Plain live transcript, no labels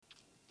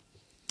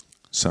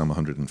Psalm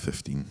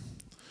 115.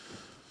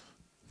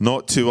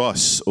 Not to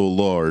us, O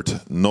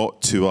Lord,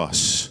 not to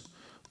us,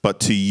 but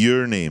to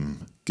your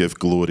name give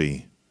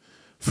glory,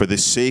 for the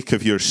sake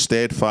of your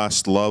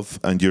steadfast love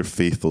and your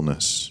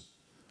faithfulness.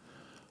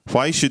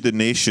 Why should the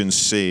nations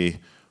say,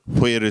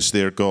 where is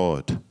their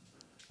God?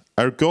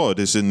 Our God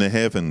is in the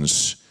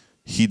heavens.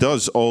 He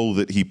does all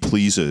that he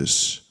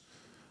pleases.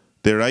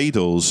 Their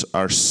idols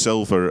are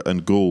silver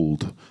and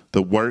gold,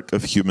 the work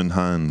of human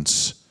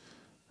hands.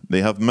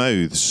 They have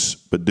mouths,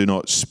 but do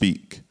not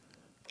speak,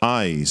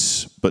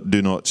 eyes, but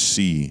do not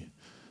see.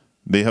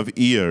 They have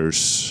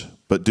ears,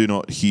 but do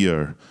not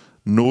hear,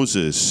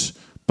 noses,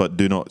 but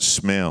do not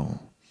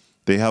smell.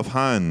 They have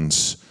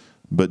hands,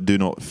 but do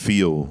not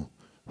feel,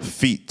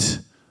 feet,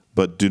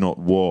 but do not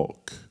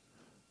walk,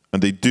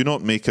 and they do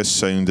not make a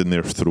sound in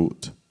their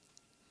throat.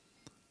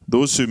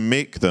 Those who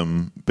make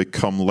them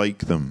become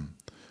like them,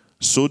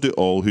 so do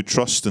all who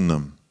trust in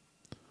them.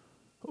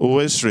 O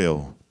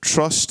Israel,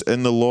 trust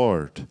in the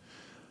Lord.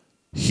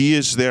 He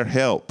is their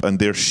help and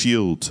their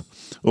shield.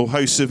 O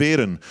house of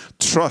Aaron,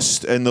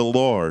 trust in the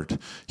Lord.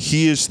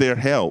 He is their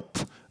help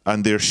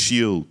and their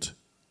shield.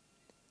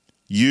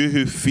 You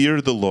who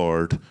fear the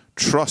Lord,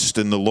 trust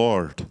in the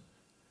Lord.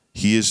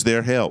 He is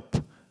their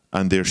help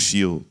and their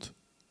shield.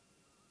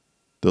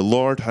 The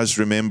Lord has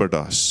remembered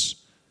us.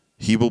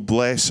 He will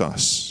bless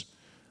us.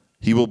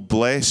 He will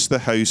bless the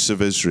house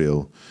of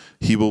Israel.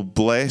 He will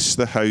bless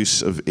the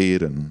house of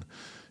Aaron.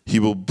 He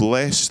will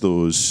bless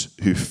those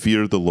who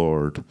fear the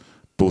Lord,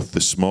 both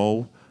the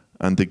small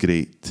and the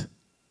great.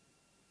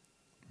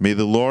 May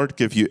the Lord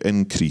give you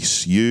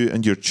increase, you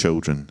and your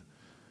children.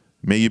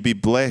 May you be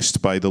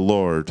blessed by the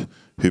Lord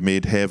who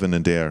made heaven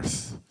and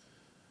earth.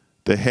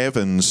 The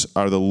heavens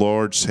are the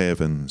Lord's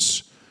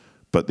heavens,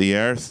 but the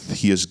earth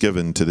he has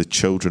given to the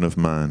children of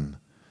man.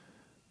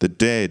 The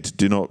dead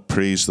do not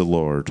praise the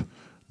Lord,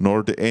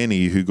 nor do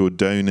any who go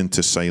down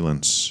into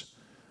silence.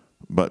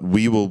 But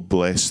we will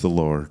bless the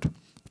Lord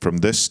from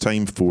this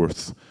time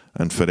forth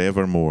and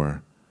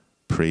forevermore.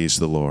 Praise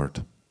the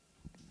Lord.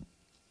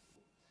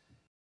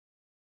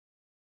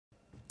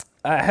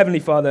 Heavenly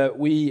Father,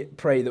 we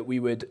pray that we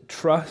would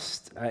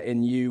trust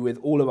in you with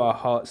all of our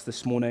hearts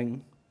this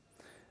morning.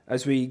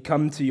 As we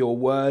come to your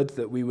word,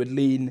 that we would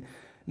lean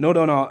not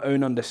on our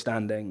own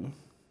understanding,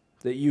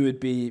 that you would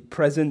be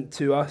present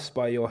to us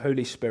by your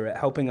Holy Spirit,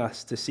 helping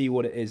us to see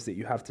what it is that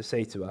you have to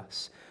say to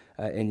us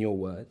in your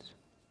word.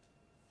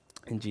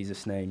 In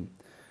Jesus' name,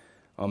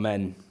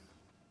 amen.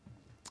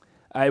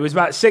 It was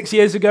about 6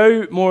 years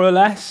ago, more or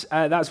less.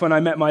 That's when I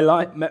met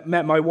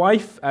my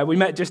wife. We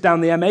met just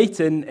down the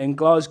M8 in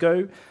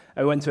Glasgow.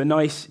 I went to a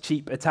nice,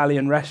 cheap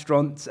Italian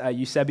restaurant,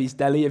 Eusebi's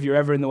Deli. If you're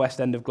ever in the West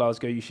End of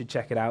Glasgow, you should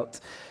check it out.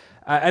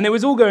 And it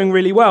was all going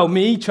really well.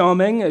 Me,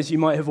 charming, as you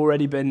might have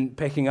already been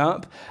picking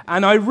up.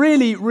 And I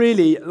really,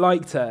 really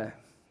liked her.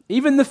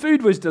 Even the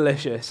food was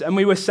delicious. And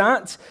we were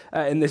sat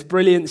in this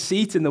brilliant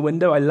seat in the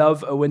window. I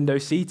love a window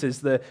seat.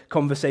 As the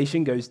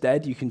conversation goes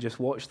dead, you can just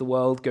watch the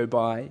world go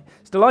by.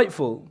 It's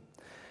delightful.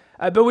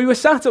 But we were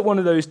sat at one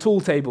of those tall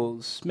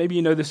tables. Maybe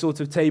you know the sort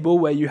of table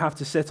where you have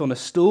to sit on a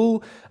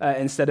stool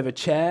instead of a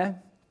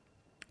chair.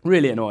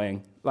 Really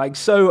annoying. Like,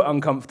 so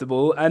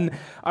uncomfortable. And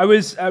I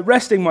was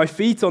resting my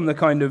feet on the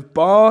kind of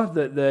bar,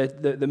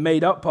 the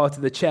made up part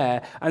of the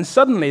chair, and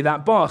suddenly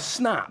that bar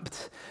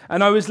snapped,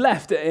 and I was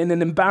left in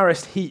an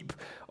embarrassed heap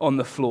on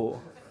the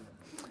floor.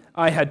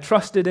 I had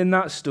trusted in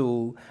that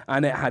stool,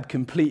 and it had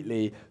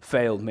completely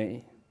failed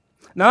me.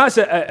 Now, that's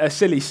a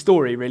silly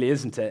story, really,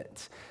 isn't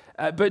it?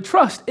 But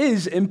trust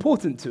is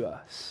important to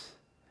us.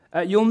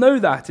 You'll know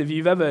that if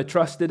you've ever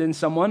trusted in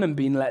someone and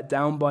been let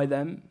down by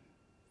them.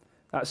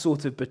 That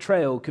sort of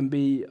betrayal can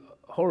be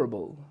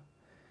horrible.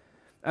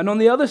 And on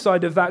the other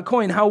side of that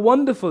coin, how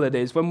wonderful it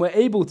is when we're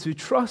able to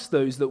trust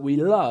those that we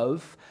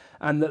love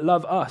and that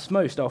love us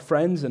most, our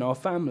friends and our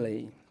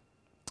family.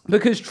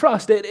 Because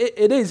trust, it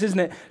is, isn't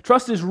it?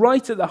 Trust is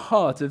right at the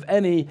heart of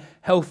any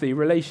healthy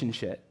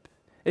relationship.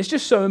 It's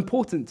just so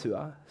important to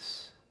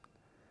us.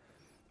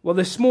 Well,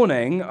 this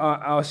morning,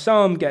 our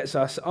psalm gets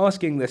us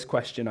asking this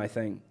question, I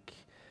think.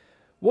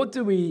 What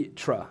do we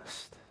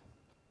trust?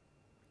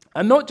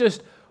 And not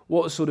just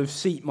what sort of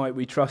seat might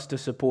we trust to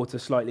support a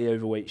slightly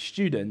overweight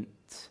student?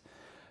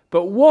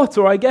 But what,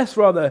 or I guess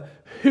rather,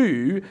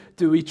 who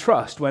do we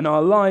trust when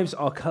our lives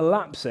are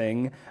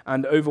collapsing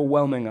and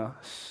overwhelming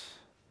us?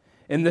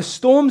 In the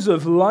storms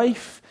of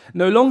life,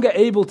 no longer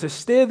able to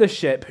steer the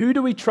ship, who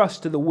do we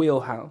trust to the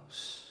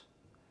wheelhouse?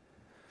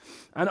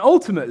 And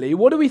ultimately,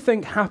 what do we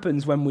think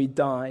happens when we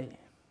die?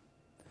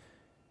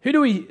 Who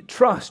do we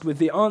trust with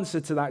the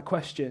answer to that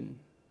question?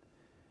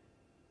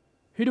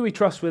 Who do we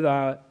trust with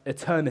our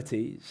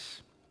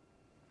eternities?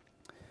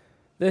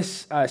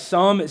 This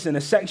psalm, it's in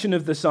a section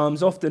of the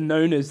Psalms often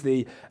known as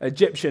the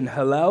Egyptian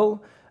Hallel.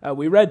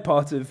 We read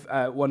part of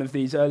one of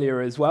these earlier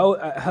as well.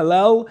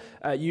 Hallel,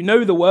 you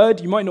know the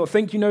word. You might not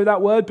think you know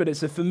that word, but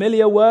it's a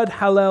familiar word.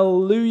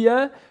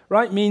 Hallelujah,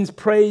 right, means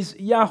praise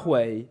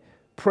Yahweh,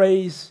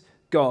 praise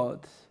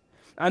God.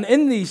 And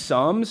in these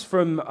Psalms,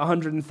 from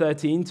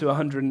 113 to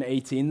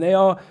 118, they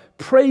are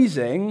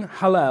praising,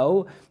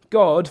 Hallel,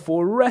 God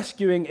for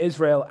rescuing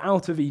Israel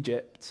out of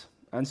Egypt.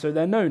 And so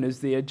they're known as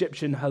the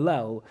Egyptian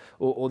Hallel,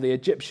 or the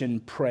Egyptian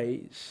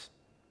praise.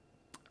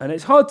 And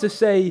it's hard to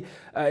say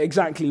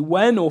exactly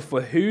when or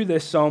for who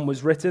this psalm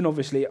was written,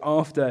 obviously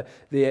after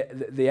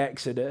the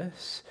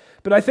Exodus.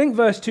 But I think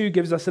verse 2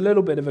 gives us a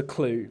little bit of a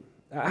clue.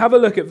 Have a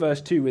look at verse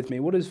 2 with me.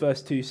 What does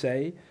verse 2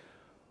 say?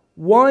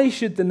 Why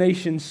should the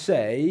nations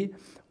say,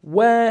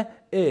 where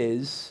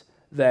is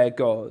their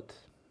God?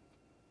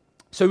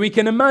 So we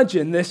can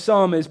imagine this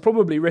psalm is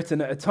probably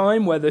written at a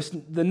time where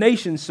the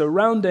nations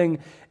surrounding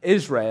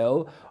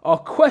Israel are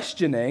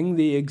questioning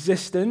the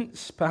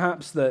existence,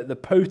 perhaps the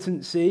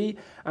potency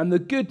and the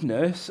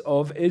goodness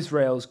of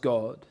Israel's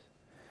God.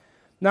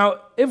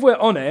 Now, if we're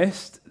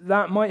honest,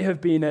 that might have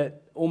been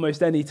at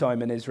almost any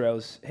time in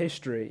Israel's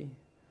history.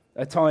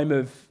 A time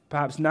of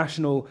perhaps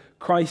national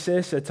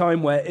crisis, a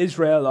time where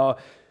Israel are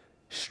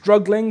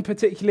struggling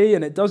particularly,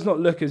 and it does not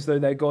look as though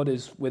their God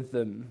is with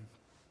them.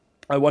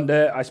 I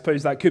wonder, I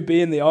suppose that could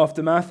be in the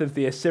aftermath of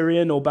the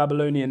Assyrian or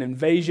Babylonian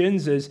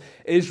invasions as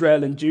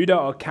Israel and Judah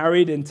are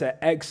carried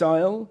into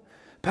exile.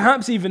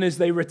 Perhaps even as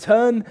they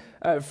return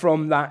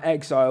from that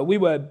exile. We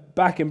were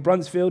back in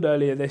Bruntsfield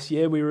earlier this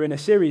year. We were in a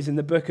series in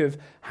the book of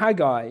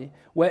Haggai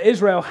where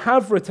Israel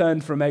have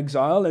returned from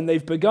exile and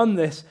they've begun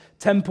this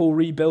temple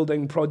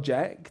rebuilding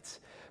project.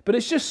 But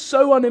it's just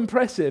so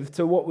unimpressive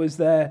to what was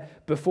there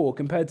before,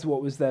 compared to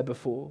what was there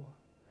before.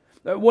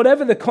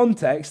 Whatever the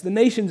context, the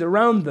nations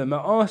around them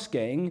are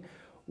asking,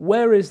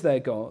 where is their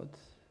God?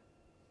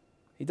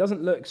 He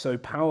doesn't look so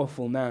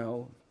powerful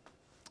now,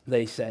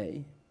 they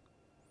say.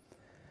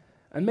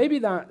 And maybe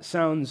that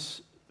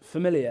sounds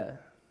familiar,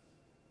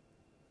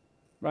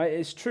 right?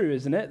 It's true,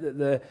 isn't it, that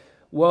the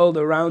world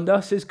around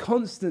us is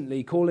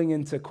constantly calling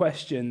into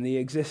question the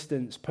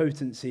existence,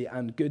 potency,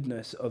 and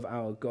goodness of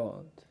our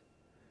God.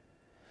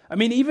 I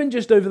mean, even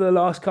just over the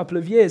last couple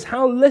of years,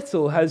 how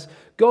little has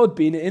God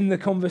been in the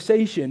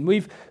conversation?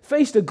 We've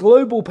faced a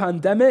global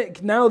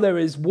pandemic. Now there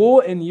is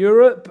war in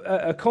Europe,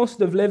 a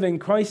cost of living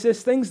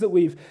crisis, things that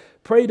we've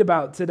prayed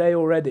about today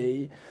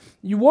already.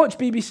 You watch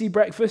BBC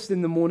Breakfast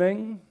in the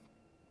morning,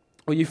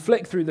 or you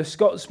flick through the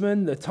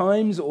Scotsman, the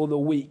Times, or the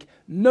Week.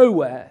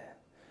 Nowhere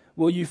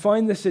will you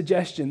find the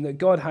suggestion that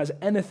God has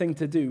anything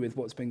to do with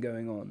what's been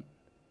going on,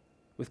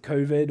 with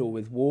COVID or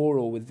with war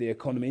or with the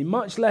economy.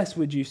 Much less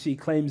would you see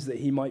claims that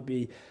he might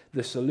be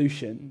the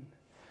solution.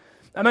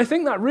 And I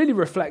think that really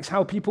reflects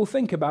how people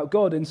think about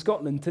God in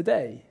Scotland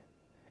today.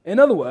 In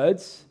other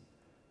words,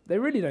 they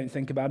really don't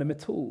think about him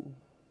at all.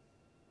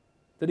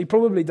 That he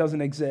probably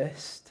doesn't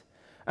exist.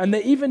 And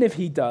that even if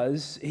he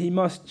does, he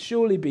must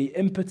surely be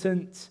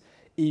impotent,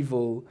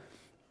 evil,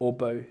 or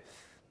both.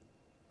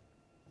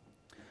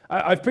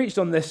 I've preached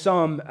on this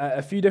psalm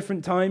a few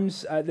different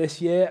times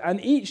this year,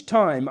 and each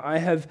time I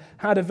have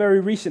had a very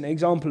recent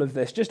example of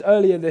this. Just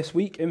earlier this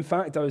week, in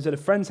fact, I was at a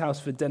friend's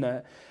house for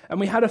dinner, and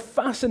we had a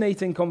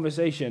fascinating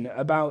conversation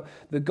about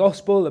the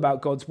gospel,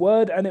 about God's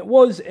word, and it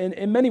was,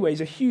 in many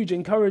ways, a huge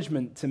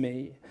encouragement to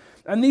me.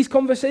 And these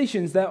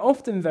conversations, they're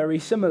often very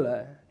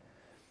similar.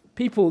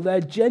 People,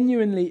 they're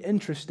genuinely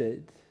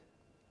interested.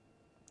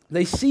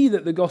 They see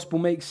that the gospel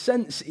makes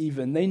sense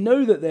even. They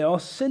know that they are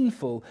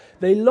sinful.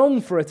 They long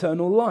for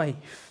eternal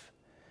life.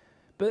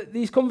 But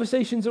these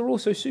conversations are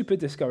also super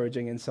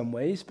discouraging in some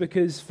ways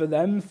because for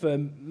them, for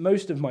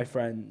most of my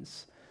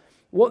friends,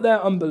 what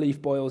their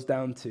unbelief boils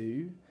down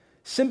to,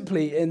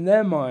 simply in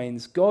their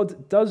minds,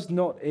 God does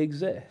not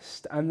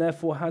exist and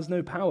therefore has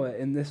no power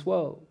in this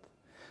world.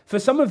 For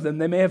some of them,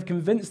 they may have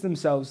convinced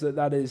themselves that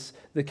that is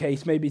the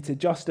case, maybe to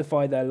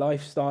justify their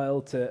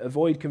lifestyle, to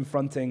avoid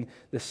confronting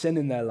the sin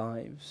in their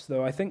lives,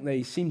 though I think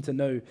they seem to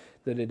know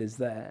that it is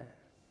there.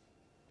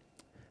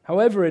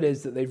 However it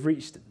is that they've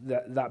reached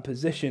that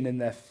position in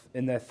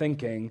their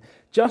thinking,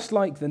 just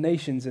like the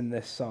nations in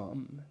this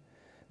psalm,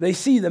 they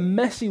see the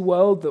messy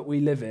world that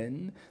we live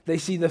in, they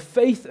see the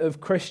faith of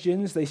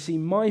Christians, they see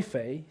my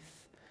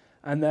faith,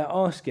 and they're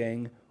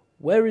asking,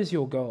 where is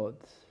your God?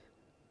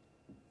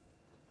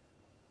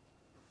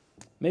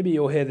 Maybe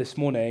you're here this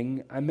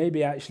morning, and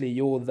maybe actually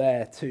you're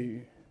there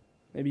too.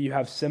 Maybe you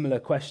have similar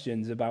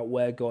questions about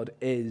where God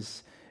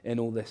is in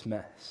all this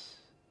mess.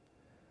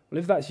 Well,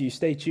 if that's you,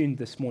 stay tuned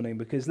this morning,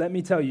 because let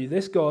me tell you,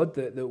 this God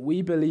that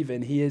we believe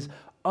in, he is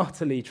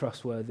utterly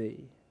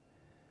trustworthy,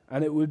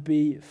 and it would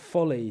be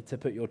folly to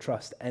put your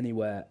trust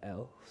anywhere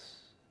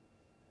else.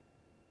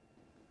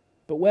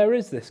 But where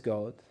is this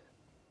God?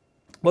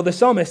 Well, the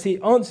psalmist,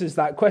 he answers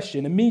that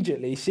question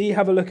immediately. See,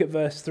 have a look at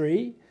verse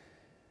 3.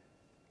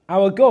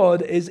 Our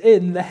God is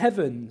in the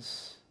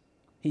heavens.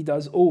 He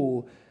does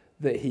all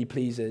that he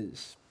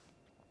pleases.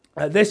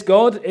 This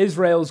God,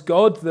 Israel's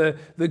God,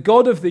 the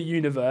God of the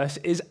universe,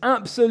 is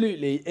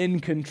absolutely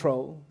in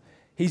control.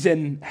 He's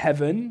in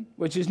heaven,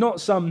 which is not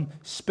some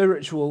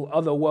spiritual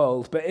other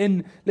world, but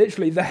in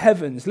literally the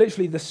heavens,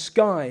 literally the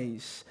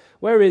skies.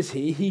 Where is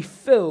he? He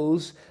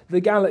fills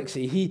the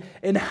galaxy. He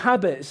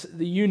inhabits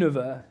the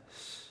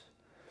universe.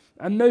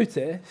 And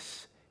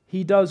notice,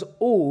 he does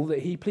all that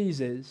he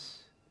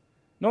pleases.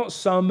 Not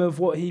some of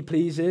what he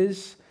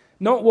pleases,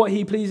 not what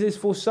he pleases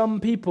for some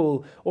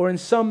people or in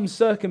some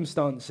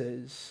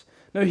circumstances.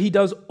 No, he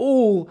does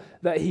all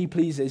that he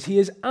pleases. He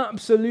is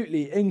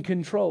absolutely in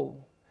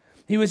control.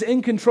 He was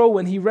in control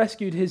when he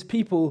rescued his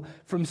people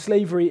from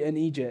slavery in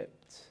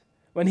Egypt,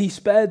 when he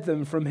spared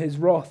them from his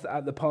wrath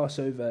at the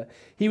Passover.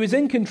 He was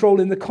in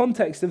control in the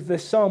context of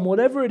this psalm,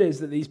 whatever it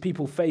is that these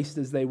people faced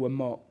as they were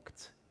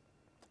mocked.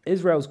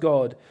 Israel's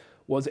God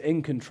was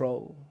in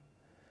control,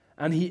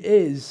 and he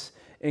is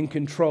in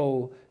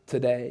control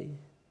today.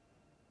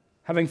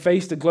 Having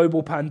faced a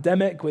global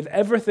pandemic with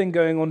everything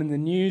going on in the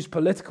news,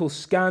 political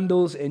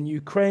scandals in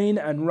Ukraine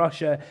and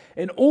Russia,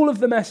 in all of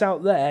the mess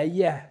out there,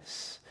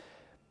 yes,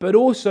 but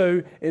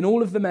also in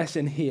all of the mess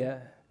in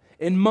here,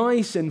 in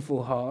my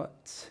sinful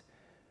heart,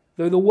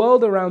 though the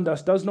world around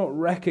us does not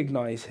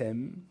recognize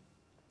him,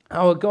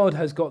 our God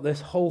has got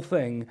this whole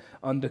thing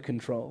under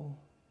control.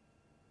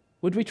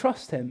 Would we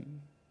trust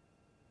him?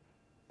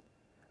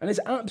 And it's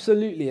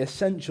absolutely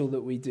essential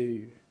that we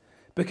do.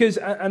 Because,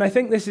 and I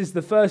think this is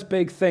the first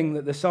big thing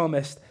that the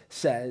psalmist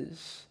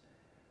says,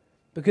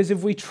 because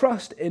if we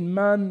trust in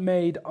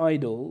man-made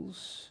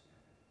idols,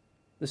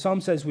 the psalm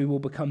says we will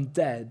become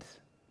dead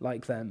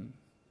like them.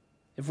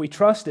 If we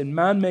trust in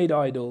man-made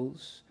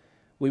idols,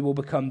 we will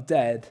become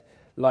dead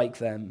like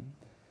them.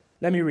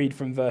 Let me read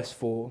from verse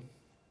 4.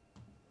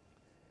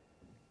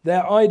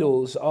 Their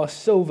idols are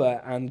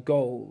silver and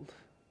gold,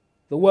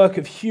 the work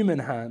of human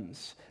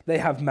hands. They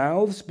have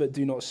mouths but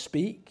do not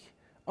speak,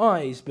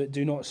 eyes but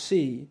do not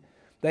see.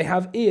 They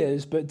have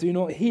ears but do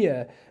not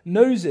hear,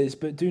 noses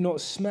but do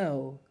not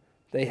smell.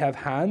 They have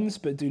hands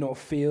but do not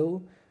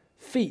feel,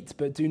 feet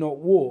but do not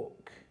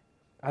walk,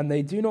 and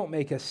they do not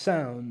make a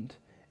sound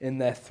in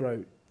their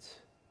throat.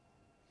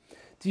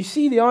 Do you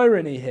see the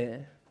irony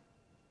here?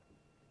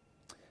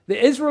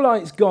 The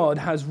Israelites' God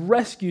has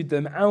rescued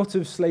them out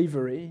of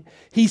slavery.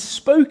 He's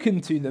spoken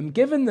to them,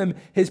 given them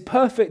his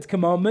perfect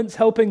commandments,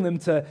 helping them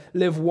to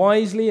live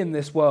wisely in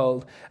this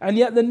world. And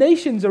yet the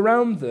nations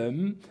around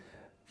them,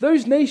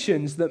 those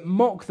nations that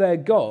mock their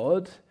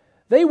God,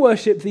 they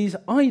worship these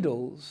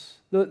idols.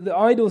 The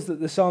idols that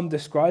the psalm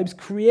describes,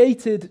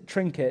 created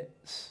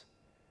trinkets.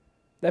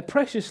 They're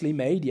preciously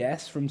made,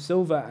 yes, from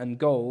silver and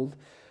gold.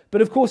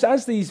 But of course,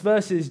 as these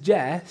verses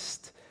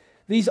jest,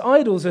 these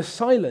idols are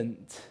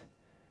silent.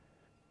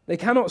 They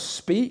cannot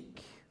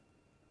speak.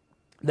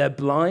 They're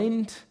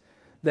blind.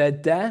 They're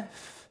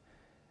deaf.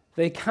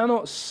 They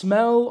cannot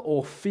smell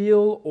or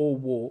feel or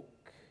walk.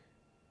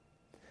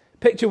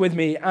 Picture with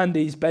me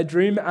Andy's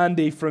bedroom,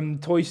 Andy from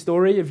Toy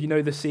Story, if you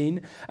know the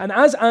scene. And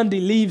as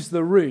Andy leaves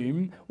the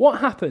room,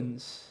 what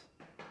happens?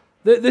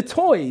 The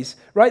toys,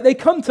 right, they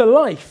come to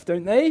life,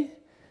 don't they?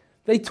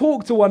 They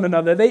talk to one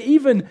another. They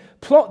even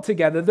plot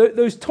together.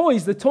 Those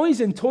toys, the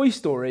toys in Toy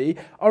Story,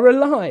 are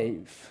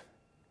alive.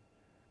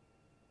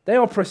 They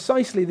are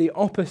precisely the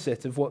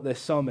opposite of what this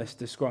psalmist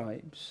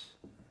describes.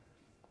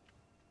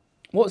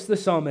 What's the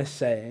psalmist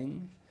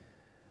saying?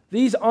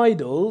 These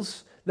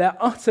idols, they're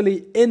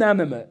utterly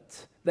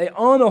inanimate. They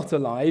are not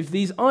alive.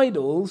 These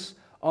idols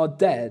are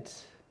dead.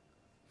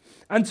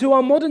 And to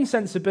our modern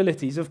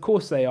sensibilities, of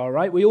course they are,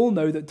 right? We all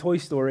know that Toy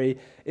Story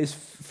is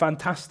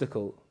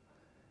fantastical.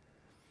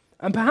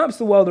 And perhaps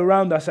the world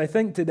around us, I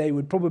think today,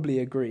 would probably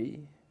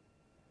agree.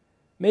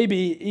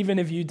 Maybe even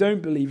if you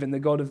don't believe in the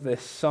God of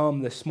this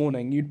psalm this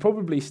morning, you'd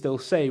probably still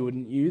say,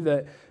 wouldn't you,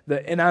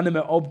 that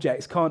inanimate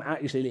objects can't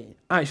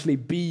actually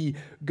be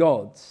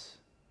gods.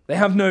 They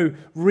have no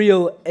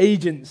real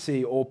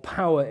agency or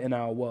power in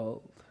our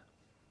world.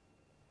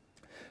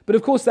 But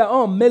of course, there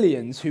are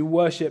millions who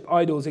worship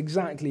idols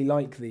exactly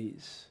like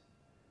these.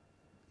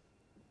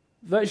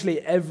 Virtually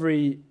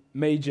every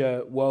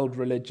major world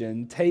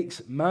religion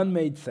takes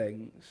man-made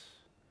things,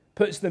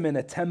 puts them in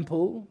a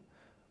temple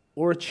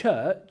or a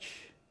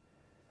church,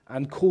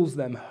 and calls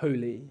them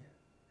holy.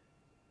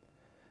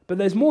 But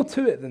there's more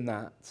to it than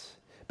that,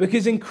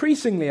 because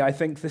increasingly I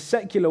think the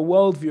secular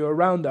worldview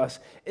around us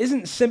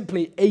isn't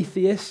simply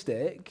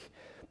atheistic,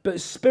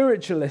 but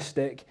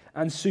spiritualistic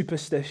and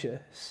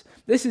superstitious.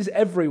 This is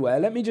everywhere.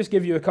 Let me just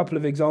give you a couple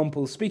of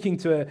examples. Speaking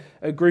to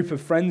a group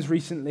of friends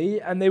recently,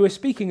 and they were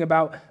speaking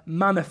about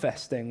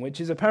manifesting,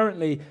 which is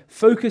apparently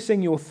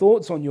focusing your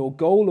thoughts on your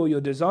goal or your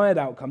desired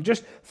outcome,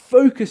 just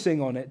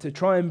focusing on it to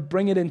try and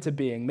bring it into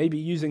being, maybe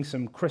using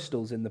some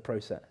crystals in the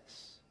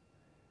process.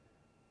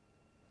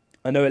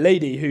 I know a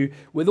lady who,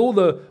 with all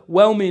the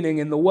well-meaning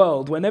in the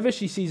world, whenever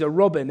she sees a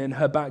robin in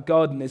her back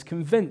garden, is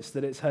convinced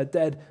that it's her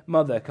dead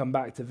mother come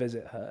back to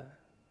visit her.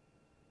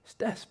 It's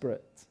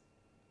desperate.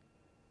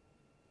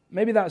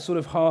 Maybe that sort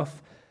of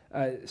half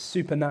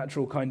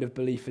supernatural kind of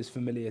belief is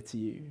familiar to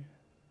you.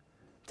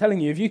 I'm telling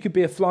you, if you could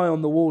be a fly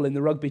on the wall in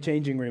the rugby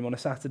changing room on a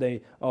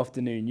Saturday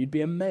afternoon, you'd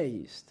be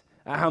amazed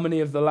at how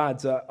many of the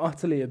lads are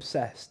utterly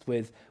obsessed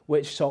with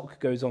which sock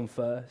goes on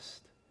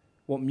first,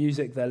 what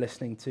music they're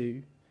listening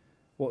to,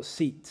 what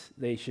seat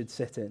they should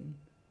sit in.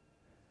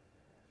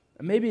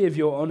 And maybe if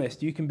you're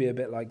honest, you can be a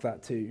bit like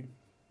that too.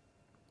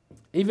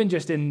 Even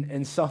just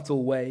in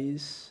subtle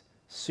ways,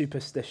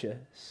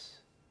 superstitious,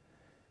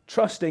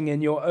 trusting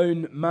in your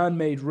own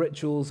man-made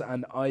rituals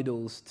and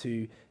idols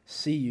to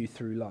see you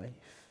through life.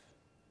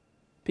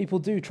 People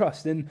do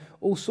trust in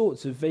all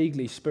sorts of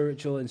vaguely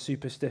spiritual and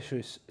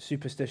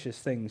superstitious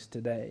things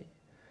today.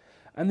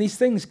 And these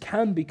things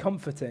can be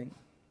comforting.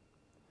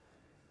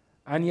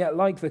 And yet,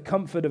 like the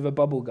comfort of a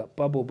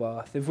bubble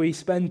bath, if we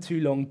spend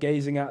too long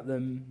gazing at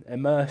them,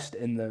 immersed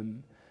in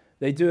them,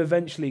 they do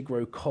eventually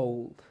grow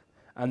cold,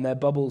 and their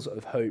bubbles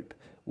of hope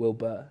will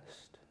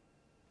burst.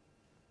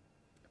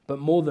 But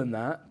more than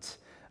that,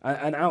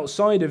 and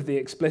outside of the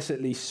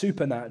explicitly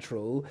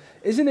supernatural,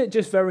 isn't it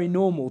just very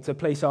normal to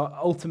place our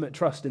ultimate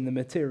trust in the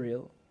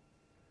material?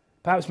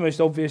 Perhaps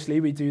most obviously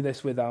we do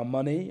this with our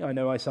money. I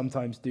know I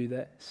sometimes do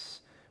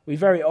this. We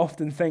very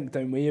often think,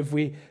 don't we, if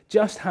we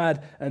just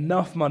had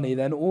enough money,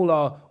 then all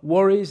our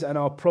worries and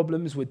our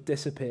problems would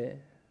disappear.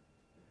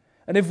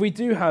 And if we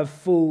do have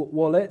full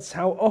wallets,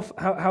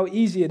 how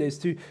easy it is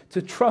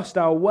to trust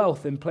our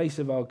wealth in place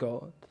of our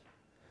God.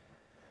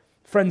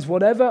 Friends,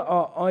 whatever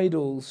our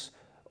idols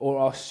or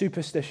our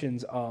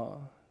superstitions are,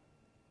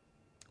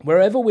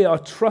 wherever we are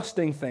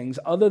trusting things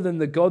other than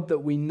the God that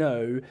we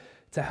know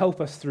to help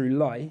us through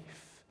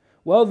life,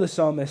 well, the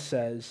psalmist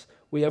says,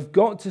 we have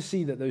got to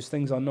see that those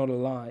things are not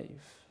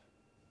alive.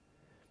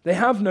 They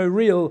have no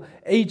real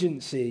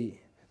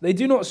agency. They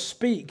do not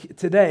speak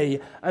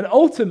today, and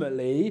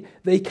ultimately,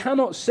 they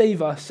cannot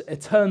save us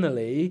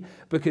eternally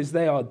because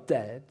they are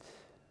dead.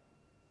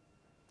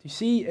 Do you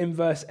see in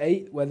verse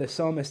 8 where the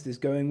psalmist is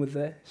going with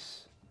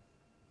this?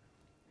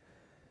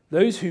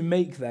 Those who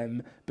make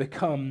them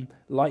become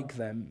like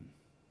them,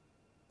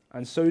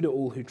 and so do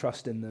all who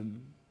trust in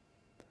them.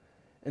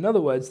 In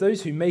other words,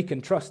 those who make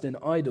and trust in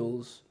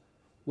idols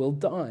will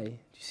die.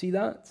 Do you see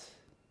that?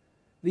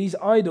 These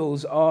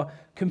idols are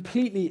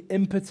completely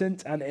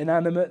impotent and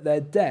inanimate. They're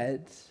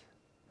dead.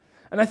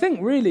 And I think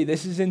really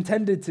this is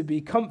intended to be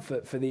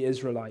comfort for the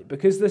Israelite,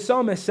 because the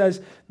psalmist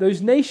says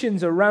those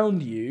nations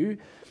around you,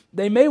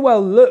 they may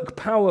well look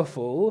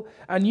powerful,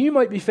 and you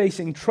might be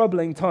facing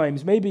troubling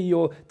times. Maybe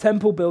your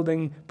temple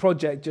building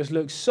project just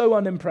looks so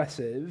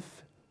unimpressive.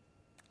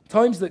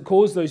 Times that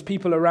cause those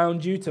people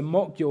around you to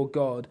mock your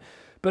God.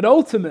 But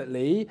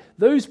ultimately,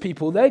 those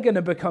people, they're going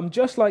to become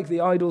just like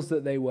the idols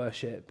that they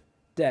worship,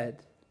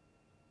 dead.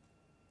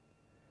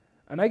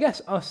 And I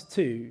guess us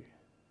too,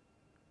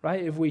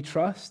 right? If we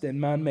trust in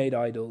man-made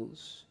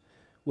idols,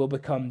 we'll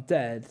become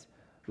dead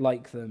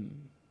like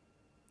them.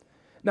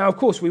 Now, of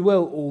course, we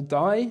will all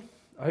die.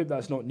 I hope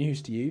that's not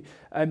news to you.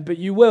 But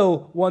you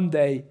will one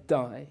day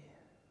die.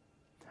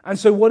 And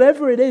so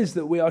whatever it is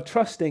that we are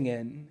trusting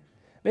in,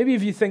 maybe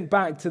if you think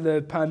back to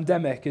the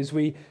pandemic as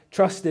we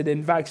trusted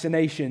in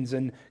vaccinations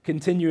and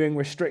continuing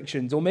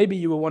restrictions, or maybe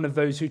you were one of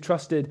those who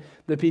trusted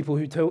the people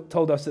who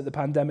told us that the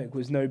pandemic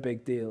was no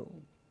big deal.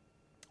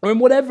 Or in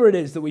whatever it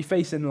is that we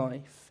face in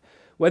life,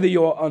 whether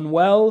you're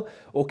unwell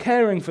or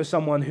caring for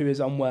someone who is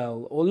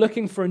unwell, or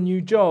looking for a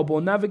new job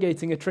or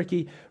navigating a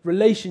tricky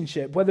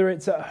relationship, whether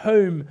it's at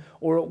home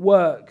or at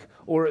work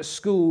or at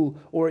school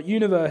or at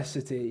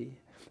university,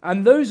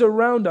 and those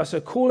around us are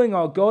calling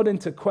our God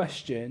into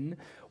question,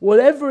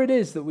 whatever it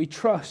is that we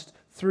trust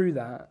through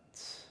that,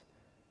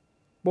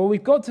 well,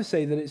 we've got to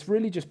say that it's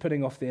really just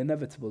putting off the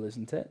inevitable,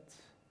 isn't it?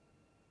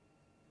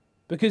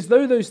 Because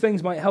though those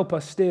things might help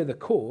us steer the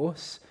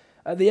course,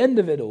 at the end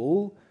of it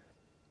all,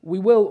 we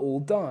will all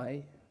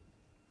die.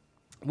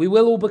 We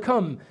will all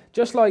become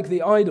just like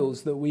the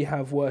idols that we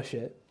have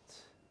worshipped.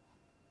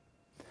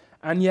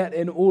 And yet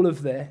in all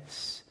of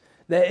this,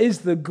 there is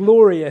the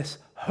glorious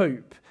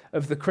hope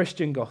of the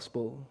Christian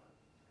gospel,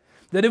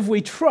 that if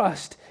we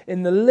trust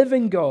in the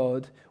living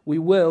God, we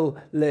will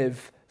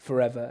live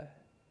forever.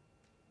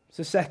 It's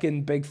the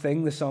second big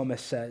thing the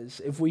psalmist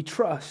says. If we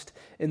trust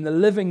in the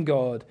living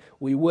God,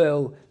 we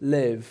will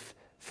live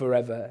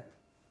forever.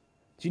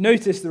 Do you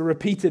notice the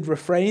repeated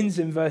refrains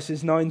in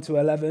verses 9 to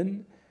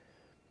 11?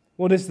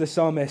 What does the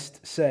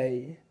psalmist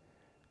say?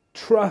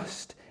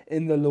 Trust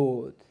in the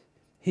Lord.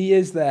 He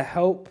is their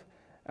help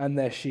and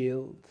their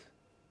shield.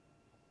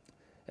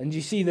 And you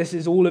see, this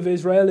is all of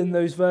Israel in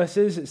those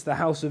verses. It's the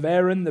house of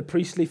Aaron, the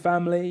priestly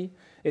family.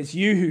 It's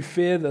you who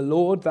fear the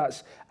Lord.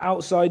 That's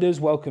outsiders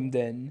welcomed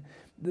in.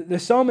 The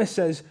psalmist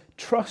says,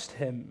 trust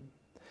him.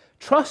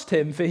 Trust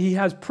him, for he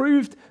has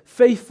proved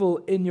faithful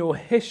in your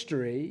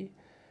history,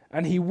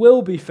 and he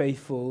will be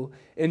faithful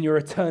in your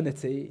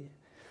eternity.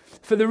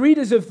 For the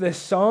readers of this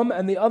psalm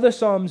and the other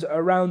psalms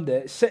around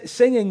it,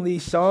 singing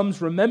these psalms,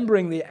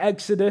 remembering the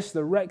Exodus,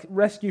 the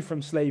rescue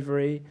from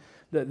slavery,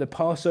 the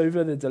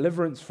Passover, the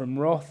deliverance from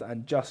wrath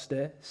and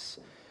justice,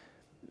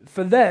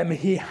 for them,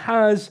 he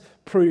has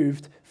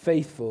proved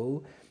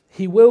faithful.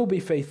 He will be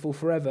faithful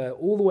forever,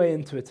 all the way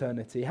into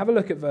eternity. Have a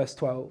look at verse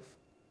 12.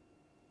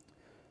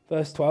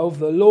 Verse 12,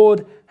 the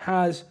Lord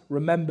has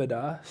remembered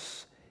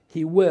us.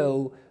 He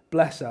will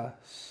bless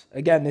us.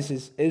 Again, this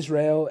is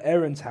Israel,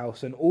 Aaron's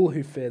house, and all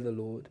who fear the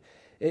Lord.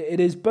 It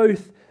is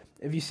both,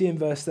 if you see in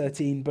verse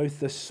 13, both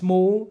the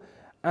small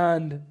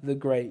and the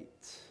great.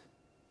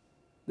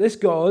 This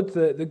God,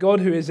 the God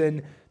who is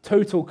in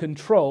total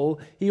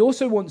control, he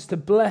also wants to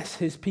bless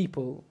his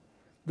people,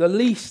 the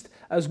least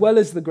as well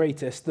as the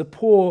greatest, the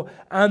poor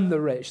and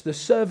the rich, the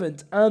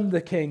servant and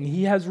the king.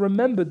 He has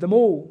remembered them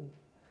all.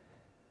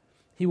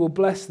 He will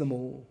bless them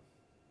all.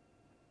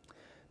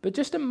 But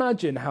just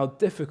imagine how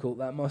difficult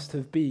that must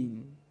have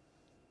been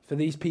for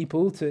these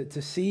people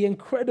to see,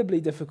 incredibly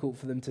difficult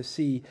for them to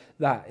see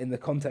that in the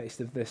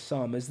context of this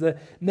psalm, as the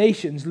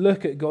nations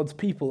look at God's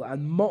people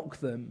and mock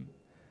them.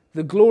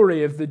 The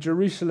glory of the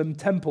Jerusalem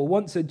temple,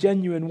 once a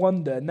genuine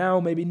wonder, now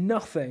maybe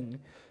nothing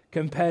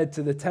compared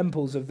to the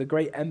temples of the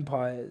great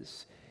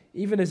empires,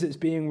 even as it's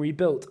being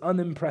rebuilt,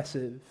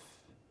 unimpressive.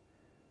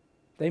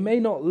 They may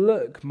not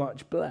look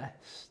much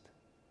blessed,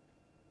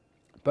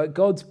 but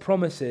God's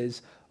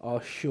promises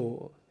are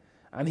sure,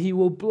 and he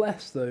will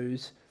bless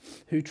those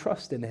who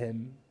trust in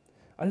him.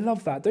 I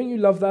love that. Don't you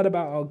love that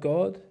about our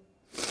God?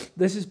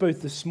 This is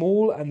both the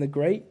small and the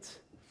great.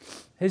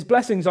 His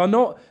blessings are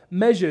not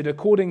measured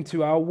according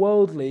to our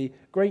worldly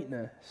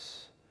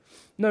greatness.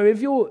 No, if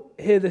you're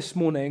here this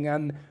morning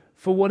and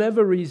for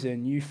whatever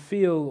reason you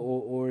feel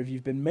or if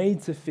you've been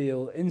made to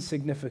feel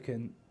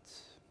insignificant,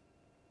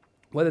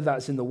 whether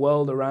that's in the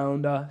world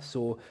around us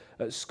or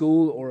at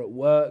school or at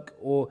work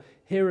or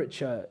here at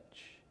church,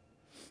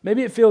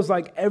 maybe it feels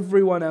like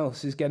everyone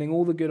else is getting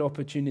all the good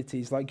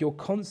opportunities, like you're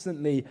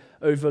constantly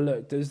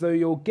overlooked, as though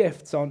your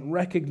gifts aren't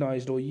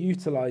recognized or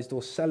utilized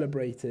or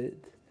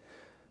celebrated.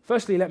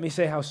 Firstly, let me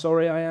say how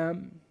sorry I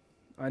am.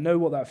 I know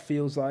what that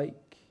feels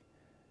like.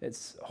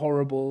 It's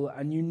horrible,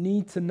 and you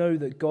need to know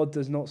that God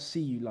does not see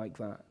you like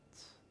that.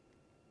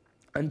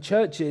 And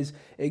churches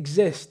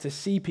exist to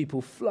see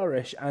people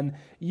flourish and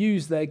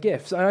use their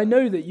gifts. And I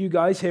know that you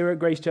guys here at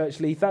Grace Church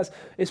Leith,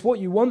 it's what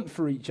you want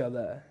for each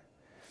other.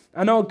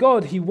 And our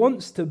God, he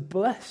wants to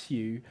bless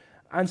you,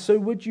 and so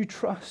would you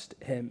trust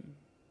him?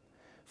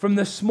 From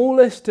the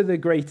smallest to the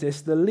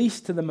greatest, the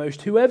least to the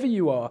most, whoever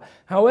you are,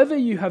 however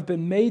you have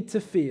been made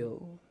to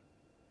feel,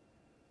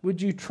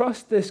 would you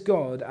trust this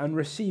God and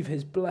receive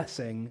his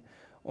blessing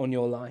on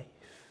your life?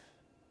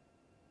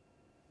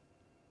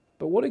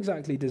 But what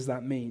exactly does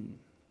that mean?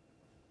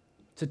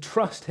 To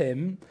trust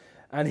him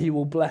and he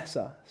will bless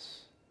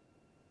us.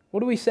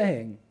 What are we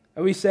saying?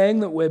 Are we saying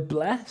that we're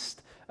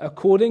blessed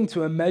according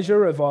to a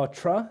measure of our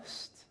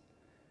trust?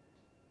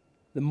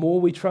 The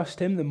more we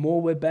trust him, the more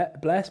we're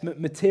blessed,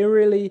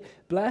 materially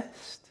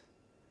blessed.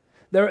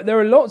 There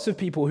are lots of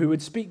people who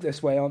would speak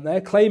this way, aren't there?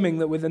 Claiming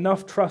that with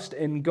enough trust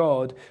in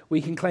God,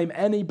 we can claim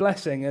any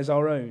blessing as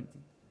our own.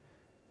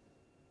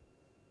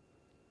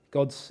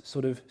 God's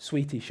sort of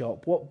sweetie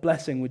shop. What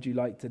blessing would you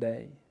like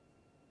today?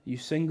 Are you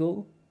single?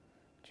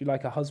 Would you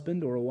like a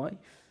husband or a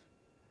wife?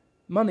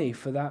 Money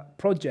for that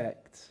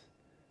project.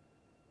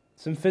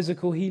 Some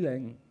physical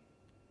healing.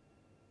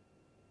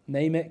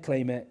 Name it,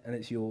 claim it, and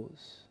it's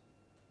yours.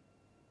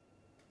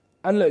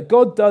 And look,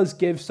 God does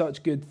give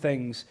such good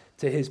things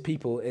to his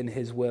people in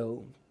his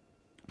will,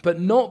 but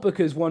not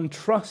because one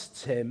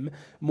trusts him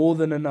more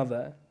than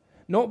another,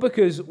 not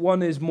because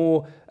one is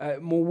more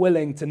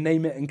willing to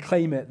name it and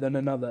claim it than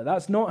another.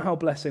 That's not how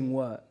blessing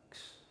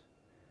works.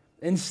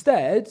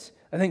 Instead,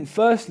 I think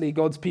firstly,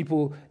 God's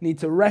people need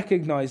to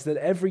recognize that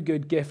every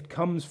good gift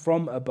comes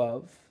from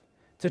above,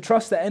 to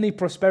trust that any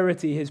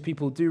prosperity his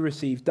people do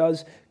receive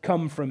does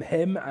come from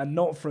him and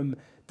not from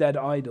dead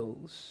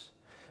idols.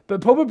 But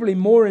probably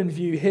more in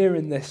view here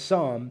in this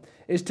psalm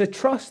is to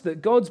trust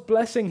that God's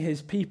blessing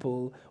his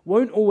people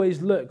won't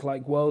always look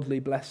like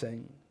worldly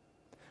blessing.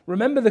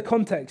 Remember the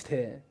context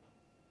here.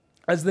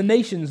 As the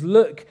nations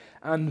look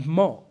and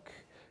mock,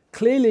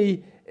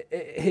 clearly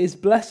his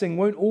blessing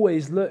won't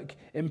always look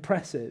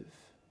impressive.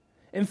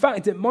 In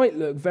fact, it might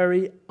look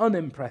very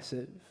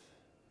unimpressive.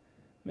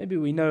 Maybe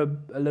we know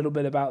a little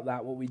bit about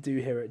that, what we do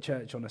here at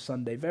church on a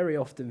Sunday. Very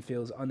often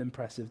feels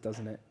unimpressive,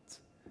 doesn't it?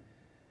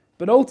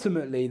 But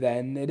ultimately,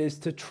 then, it is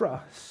to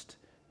trust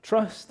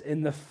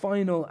in the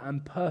final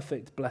and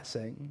perfect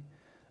blessing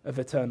of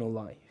eternal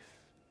life.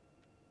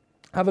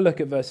 Have a look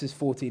at verses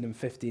 14 and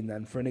 15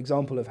 then for an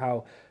example of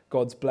how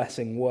God's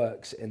blessing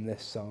works in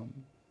this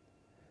psalm.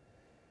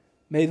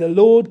 May the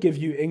Lord give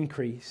you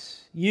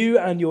increase, you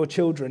and your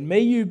children.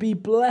 May you be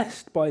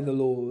blessed by the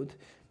Lord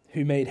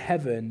who made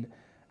heaven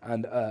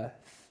and earth.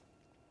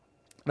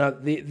 Now,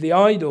 the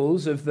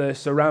idols of the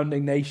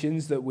surrounding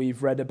nations that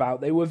we've read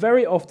about, they were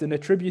very often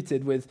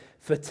attributed with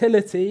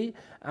fertility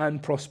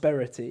and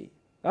prosperity.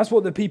 That's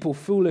what the people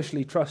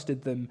foolishly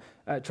trusted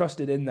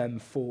in them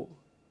for.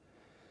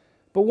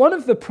 But one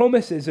of the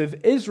promises of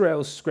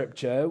Israel's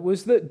scripture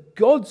was that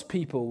God's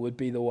people would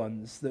be the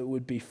ones that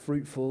would be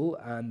fruitful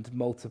and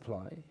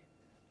multiply.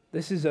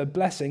 This is a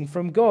blessing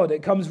from God.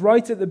 It comes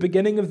right at the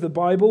beginning of the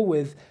Bible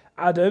with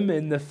Adam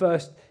in the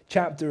first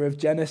chapter of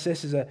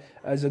Genesis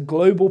as a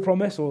global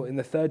promise, or in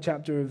the third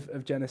chapter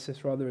of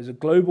Genesis rather, as a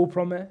global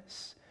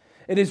promise.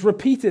 It is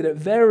repeated at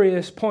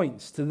various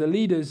points to the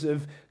leaders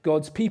of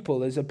God's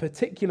people as a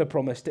particular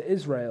promise to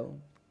Israel.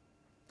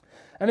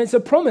 And it's a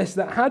promise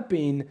that had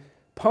been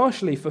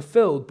partially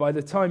fulfilled by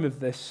the time of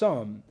this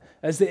psalm,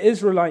 as the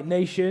Israelite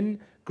nation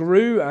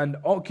grew and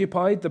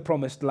occupied the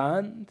promised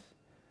land.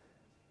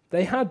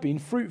 They had been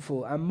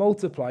fruitful and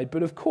multiplied,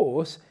 but of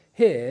course,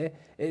 here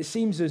it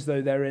seems as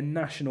though they're in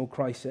national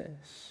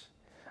crisis.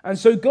 And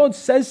so God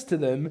says to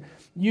them,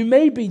 you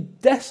may be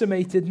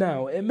decimated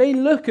now. It may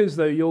look as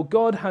though your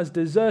God has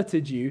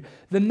deserted you.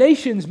 The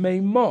nations may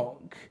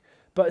mock,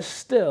 but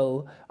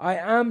still, I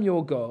am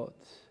your God.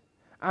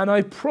 And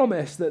I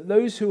promise that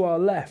those who are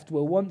left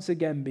will once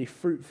again be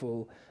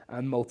fruitful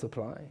and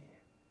multiply.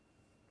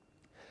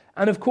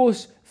 And of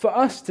course, for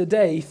us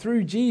today,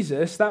 through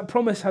Jesus, that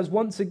promise has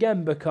once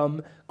again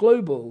become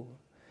global,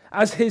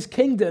 as his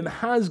kingdom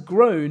has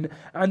grown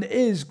and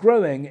is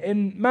growing.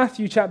 In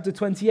Matthew chapter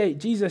 28,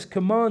 Jesus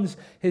commands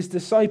his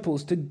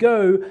disciples to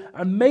go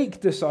and make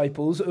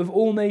disciples of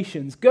all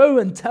nations. Go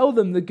and tell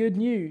them the good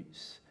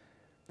news.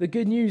 The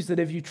good news that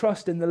if you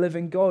trust in the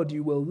living God,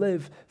 you will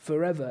live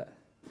forever.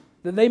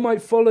 That they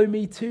might follow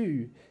me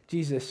too,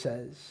 Jesus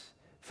says.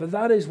 For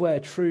that is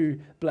where true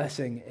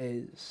blessing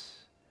is.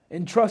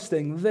 In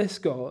trusting this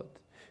God,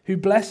 who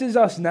blesses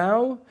us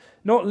now,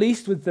 not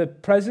least with the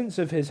presence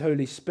of his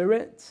Holy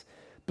Spirit,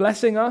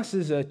 blessing us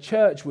as a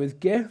church with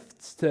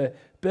gifts to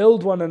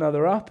build one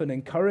another up and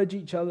encourage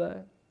each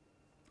other.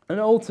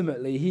 And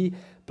ultimately, he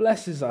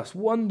blesses us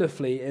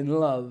wonderfully in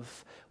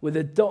love, with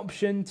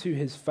adoption to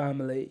his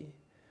family,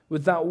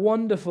 with that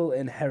wonderful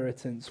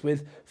inheritance,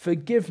 with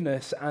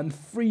forgiveness and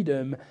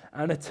freedom,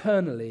 and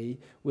eternally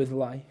with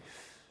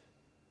life.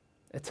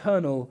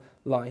 Eternal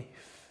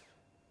life.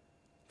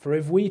 For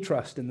if we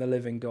trust in the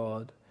living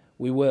God,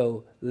 we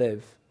will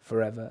live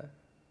forever.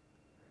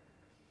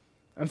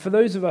 And for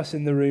those of us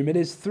in the room, it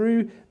is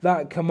through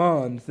that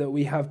command that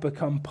we have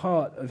become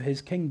part of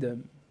his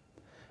kingdom.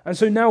 And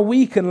so now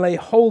we can lay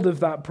hold of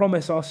that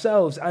promise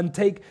ourselves and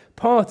take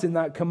part in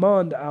that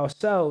command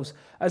ourselves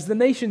as the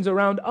nations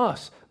around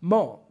us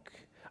mock.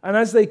 And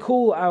as they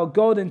call our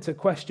God into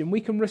question,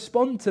 we can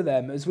respond to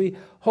them as we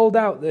hold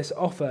out this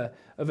offer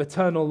of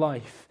eternal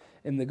life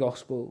in the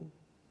gospel.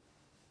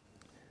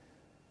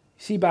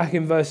 See, back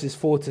in verses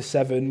 4 to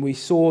 7, we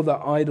saw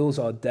that idols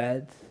are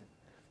dead.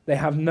 They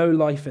have no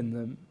life in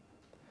them.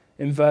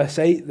 In verse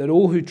 8, that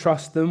all who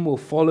trust them will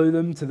follow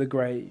them to the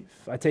grave.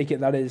 I take it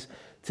that is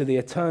to the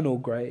eternal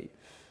grave.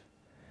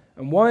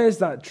 And why is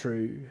that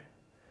true?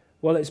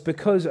 Well, it's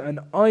because an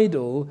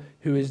idol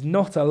who is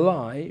not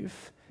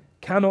alive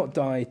cannot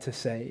die to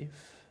save.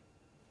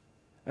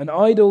 An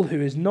idol who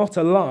is not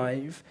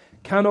alive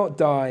cannot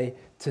die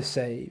to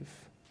save.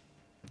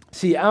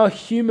 See, our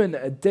human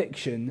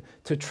addiction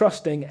to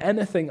trusting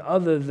anything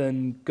other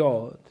than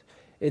God,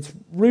 it's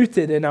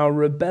rooted in our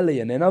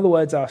rebellion, in other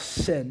words, our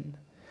sin.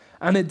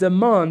 And it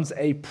demands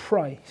a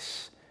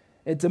price.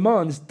 It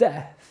demands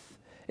death.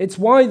 It's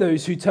why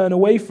those who turn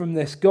away from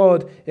this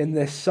God in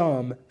this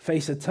psalm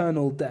face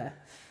eternal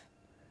death.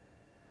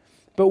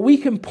 But we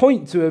can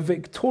point to a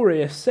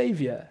victorious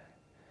Savior.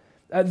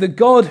 The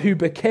God who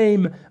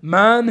became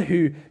man,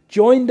 who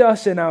joined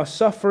us in our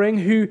suffering,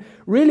 who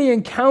really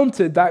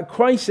encountered that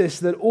crisis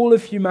that all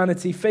of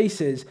humanity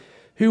faces,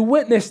 who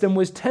witnessed and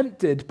was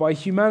tempted by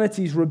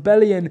humanity's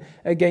rebellion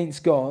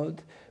against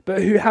God,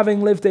 but who,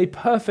 having lived a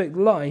perfect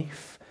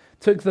life,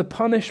 took the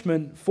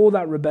punishment for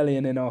that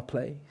rebellion in our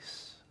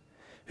place.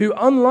 Who,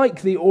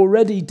 unlike the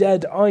already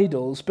dead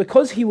idols,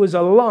 because he was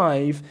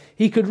alive,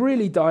 he could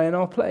really die in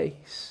our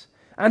place.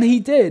 And he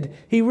did.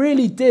 He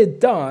really did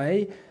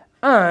die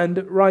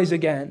and rise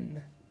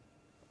again.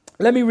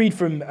 Let me read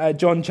from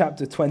John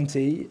chapter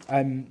 20.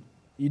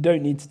 You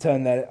don't need to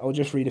turn there. I'll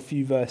just read a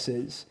few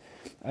verses.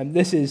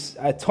 This is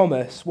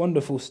Thomas,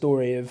 wonderful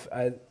story of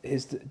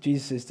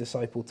Jesus'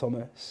 disciple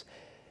Thomas.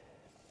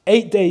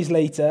 8 days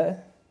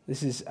later,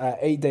 this is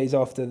 8 days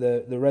after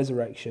the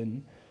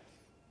resurrection,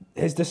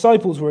 his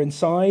disciples were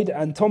inside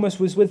and Thomas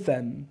was with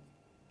them.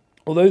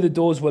 Although the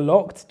doors were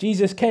locked,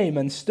 Jesus came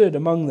and stood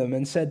among them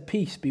and said,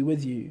 "Peace be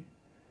with you."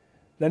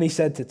 Then he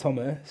said to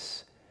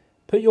Thomas,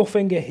 "Put your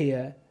finger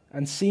here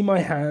and see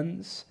my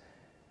hands,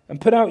 and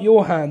put out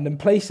your hand and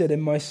place it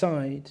in my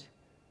side.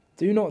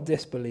 Do not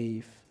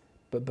disbelieve,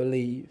 but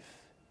believe."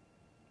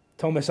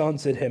 Thomas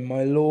answered him,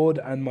 "My Lord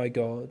and my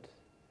God."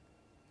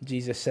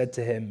 Jesus said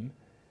to him,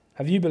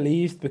 "Have you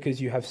believed because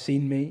you have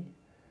seen me?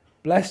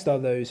 Blessed are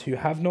those who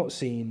have not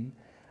seen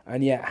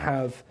and yet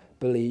have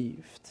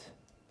believed."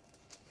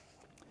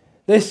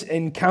 This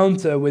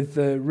encounter with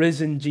the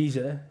risen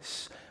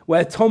Jesus,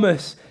 where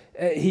Thomas,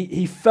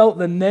 he felt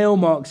the nail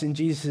marks in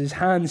Jesus'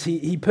 hands.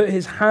 He put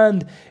his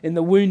hand in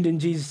the wound in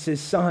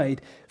Jesus'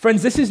 side.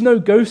 Friends, this is no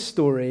ghost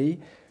story.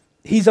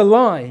 He's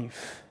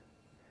alive.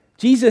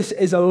 Jesus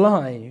is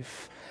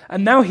alive.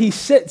 And now he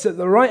sits at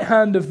the right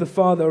hand of the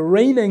Father,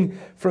 reigning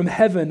from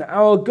heaven.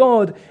 Our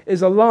God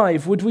is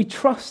alive. Would we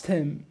trust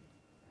him?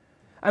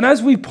 And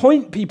as we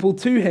point people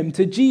to him,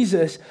 to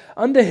Jesus,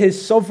 under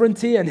his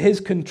sovereignty and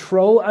his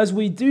control, as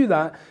we do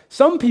that,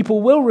 some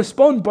people will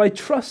respond by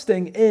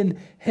trusting in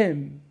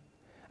him.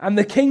 And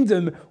the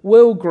kingdom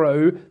will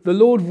grow, the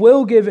Lord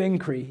will give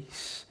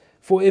increase.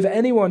 For if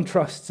anyone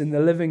trusts in the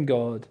living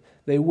God,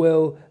 they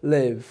will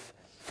live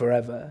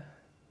forever.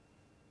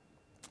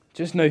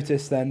 Just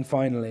notice then,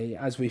 finally,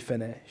 as we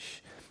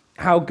finish,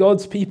 how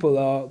God's people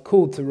are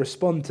called to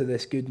respond to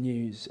this good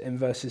news in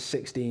verses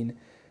 16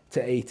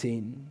 to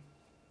 18.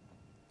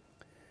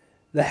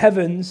 The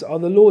heavens are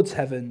the Lord's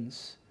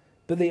heavens,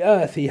 but the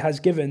earth he has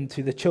given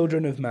to the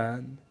children of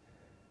man.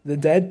 The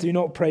dead do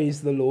not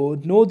praise the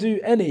Lord, nor do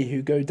any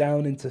who go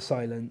down into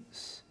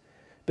silence.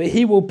 But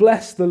he will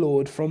bless the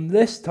Lord from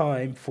this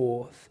time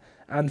forth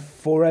and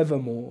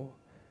forevermore.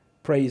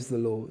 Praise the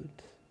Lord.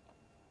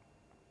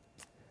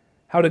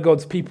 How do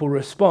God's people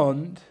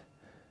respond?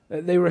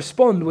 They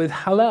respond with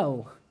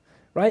Hallel,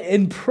 right?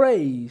 In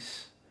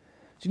praise.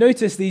 Do you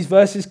notice these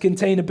verses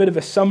contain a bit of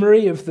a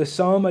summary of the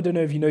psalm? I don't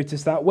know if you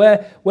noticed that.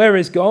 Where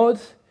is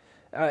God?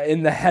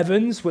 In the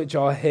heavens, which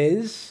are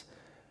his.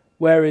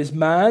 Where is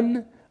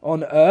man?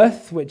 On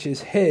earth, which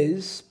is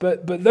his.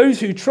 But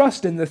those who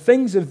trust in the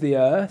things of the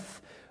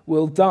earth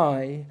will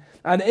die,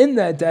 and in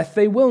their death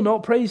they will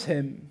not praise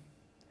him.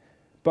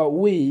 But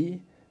we,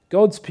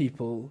 God's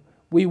people,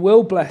 we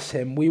will bless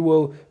him, we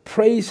will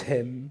praise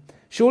him.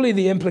 Surely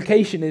the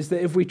implication is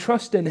that if we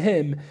trust in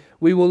him,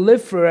 we will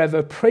live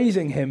forever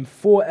praising him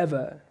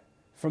forever,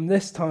 from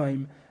this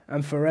time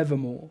and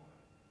forevermore.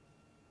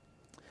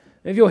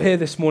 If you're here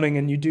this morning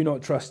and you do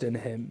not trust in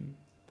him,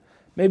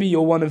 maybe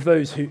you're one of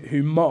those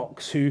who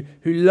mocks, who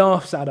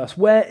laughs at us.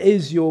 Where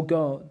is your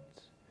God?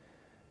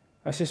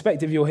 I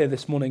suspect if you're here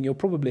this morning, you're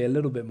probably a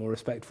little bit more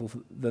respectful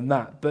than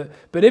that.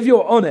 But if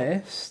you're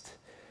honest,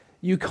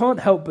 you can't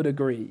help but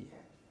agree.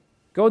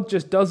 God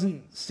just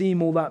doesn't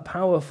seem all that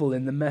powerful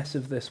in the mess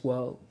of this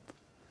world.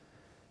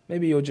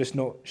 Maybe you're just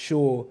not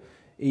sure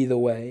either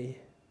way.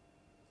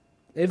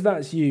 If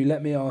that's you,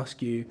 let me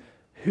ask you,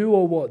 who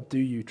or what do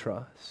you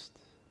trust?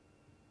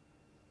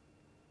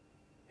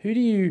 Who do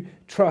you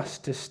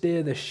trust to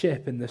steer the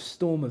ship in the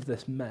storm of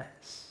this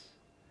mess?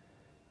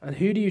 And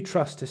who do you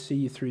trust to see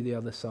you through the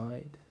other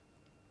side?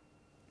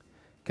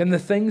 Can the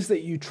things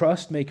that you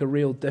trust make a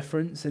real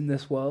difference in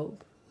this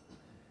world?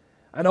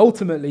 And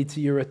ultimately to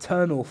your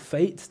eternal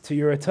fate, to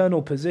your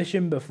eternal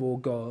position before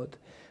God,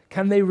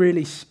 can they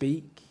really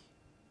speak?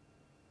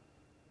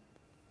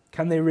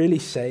 Can they really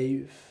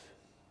save?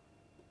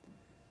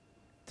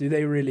 Do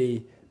they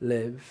really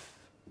live?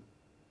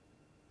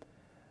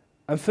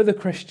 And for the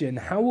Christian,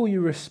 how will you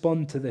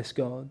respond to this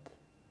God?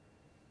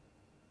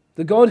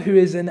 The God who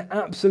is in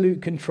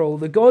absolute control,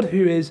 the God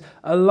who is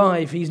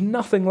alive. He's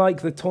nothing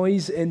like the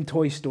toys in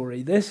Toy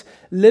Story. This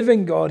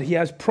living God, he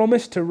has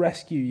promised to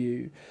rescue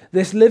you.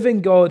 This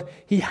living God,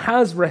 he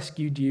has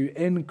rescued you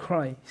in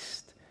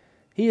Christ.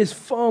 He is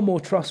far more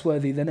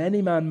trustworthy than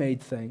any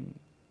man-made thing.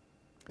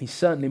 He's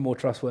certainly more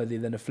trustworthy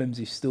than a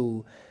flimsy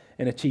stool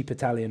in a cheap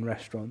Italian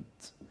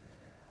restaurant.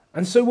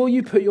 And so will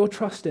you put your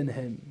trust in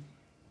him?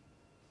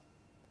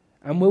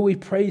 And will we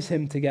praise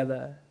him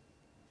together?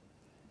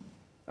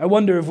 I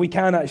wonder if we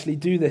can actually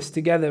do this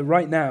together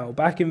right now.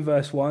 Back in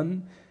verse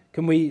 1,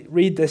 can we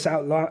read this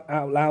out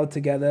loud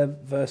together?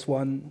 Verse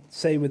 1,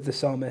 say with the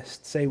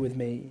psalmist, say with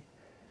me.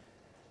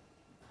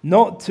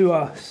 Not to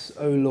us,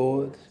 O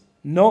Lord,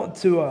 not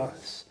to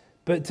us,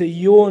 but to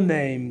your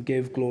name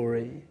give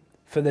glory,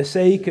 for the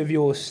sake of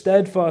your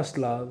steadfast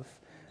love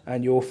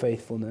and your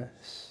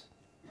faithfulness.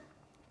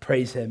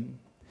 Praise him.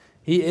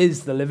 He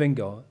is the living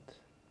God.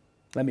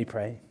 Let me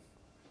pray.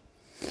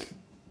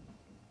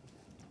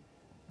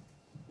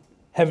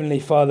 Heavenly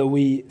Father,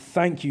 we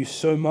thank you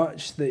so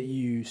much that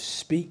you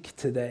speak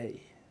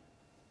today.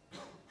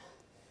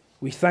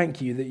 We thank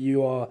you that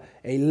you are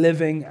a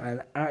living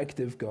and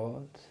active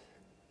God.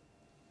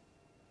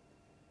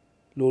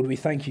 Lord, we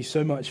thank you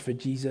so much for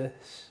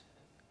Jesus,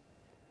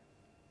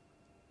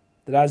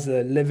 that as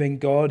the living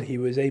God, he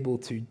was able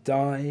to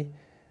die,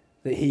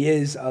 that he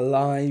is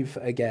alive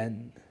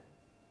again.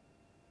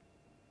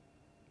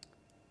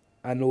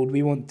 And Lord,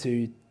 we want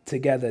to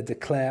together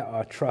declare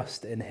our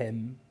trust in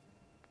him.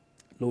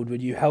 Lord,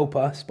 would you help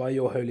us by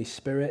your Holy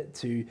Spirit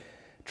to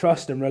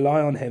trust and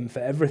rely on him for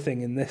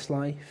everything in this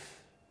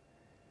life?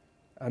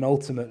 And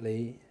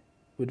ultimately,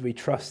 would we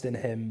trust in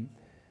him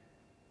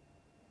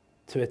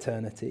to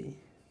eternity?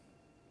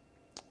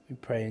 We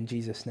pray in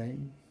Jesus'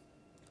 name.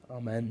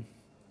 Amen.